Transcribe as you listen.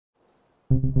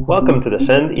Welcome to the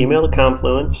Send Email to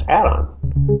Confluence add-on.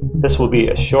 This will be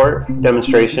a short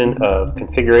demonstration of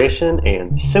configuration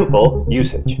and simple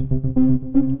usage.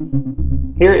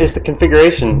 Here is the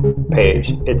configuration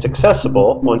page. It's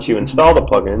accessible once you install the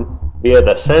plugin via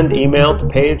the Send Email to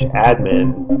Page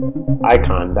Admin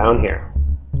icon down here.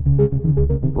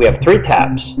 We have three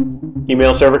tabs: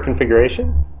 Email Server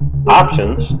Configuration,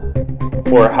 Options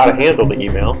for how to handle the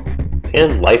email,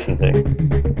 and Licensing.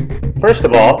 First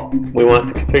of all, we want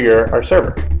to configure our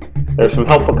server. There are some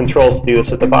helpful controls to do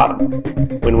this at the bottom.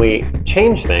 When we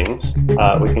change things,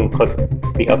 we can click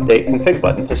the Update Config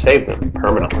button to save them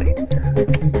permanently.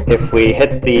 If we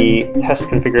hit the Test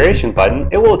Configuration button,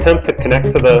 it will attempt to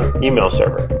connect to the email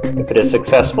server. If it is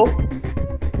successful,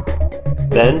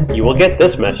 then you will get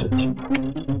this message.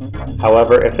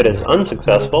 However, if it is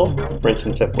unsuccessful, for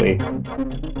instance, if we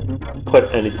put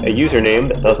a username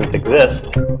that doesn't exist,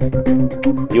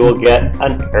 you will get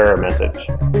an error message.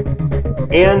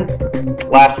 And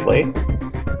lastly,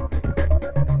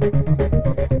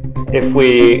 if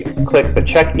we click the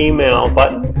Check Email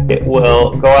button, it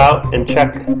will go out and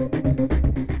check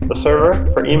the server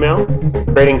for email,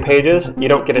 creating pages. You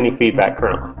don't get any feedback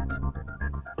currently.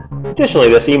 Additionally,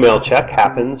 this email check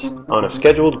happens on a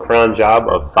scheduled cron job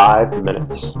of 5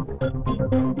 minutes.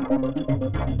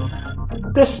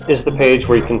 This is the page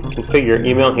where you can configure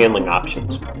email handling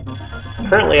options.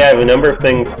 Currently, I have a number of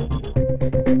things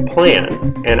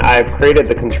planned, and I've created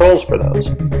the controls for those.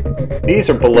 These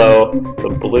are below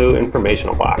the blue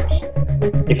informational box.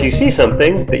 If you see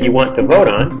something that you want to vote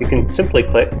on, you can simply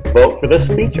click Vote for this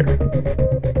feature.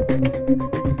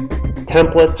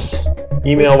 Templates,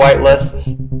 email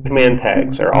whitelists, command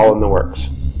tags are all in the works.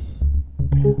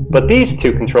 But these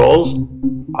two controls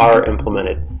are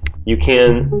implemented. You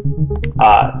can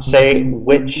say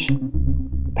which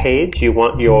page you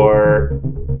want your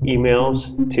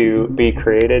emails to be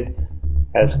created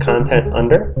as content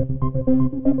under.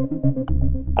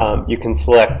 You can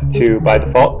select to, by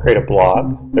default, create a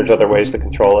blog. There's other ways to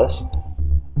control this.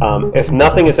 If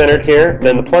nothing is entered here,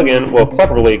 then the plugin will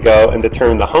cleverly go and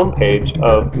determine the home page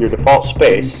of your default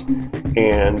space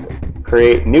and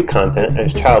create new content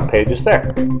as child pages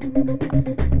there.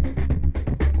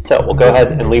 So we'll go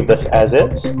ahead and leave this as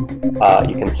is.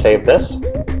 You can save this.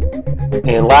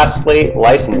 And lastly,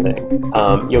 licensing.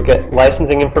 You'll get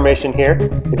licensing information here.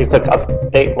 If you click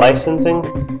Update Licensing,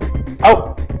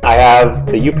 oh, I have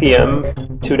the UPM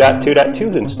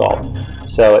 2.2.2 installed.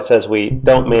 So it says we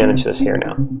don't manage this here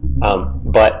now.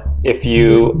 But if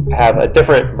you have a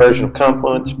different version of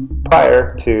Confluence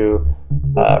prior to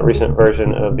a recent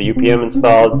version of the UPM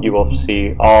installed, you will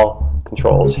see all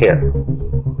controls here.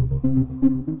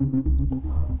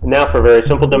 Now for a very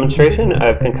simple demonstration,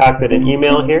 I've concocted an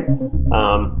email here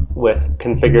with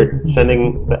configured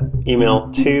sending the email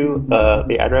to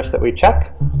the address that we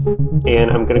check.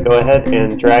 And I'm going to go ahead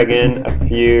and drag in a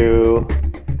few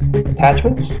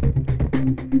attachments.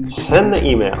 Send the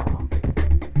email.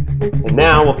 And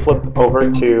now we'll flip over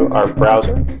to our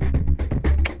browser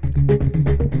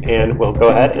and we'll go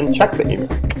ahead and check the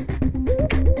email.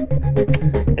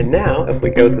 And now if we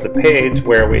go to the page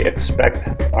where we expect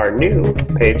our new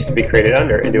page to be created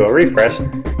under and do a refresh,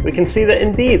 we can see that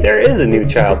indeed there is a new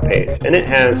child page, and it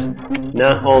has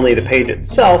not only the page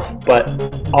itself but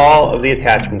all of the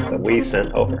attachments that we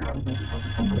sent over.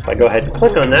 If I go ahead and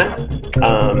click on that,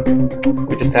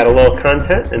 we just had a little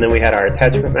content, and then we had our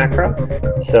attachment macro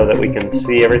so that we can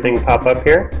see everything pop up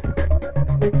here.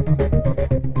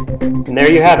 And there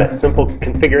you have it, simple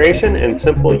configuration and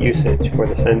simple usage for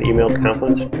the Send Email to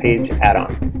Confluence page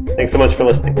add-on. Thanks so much for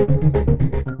listening.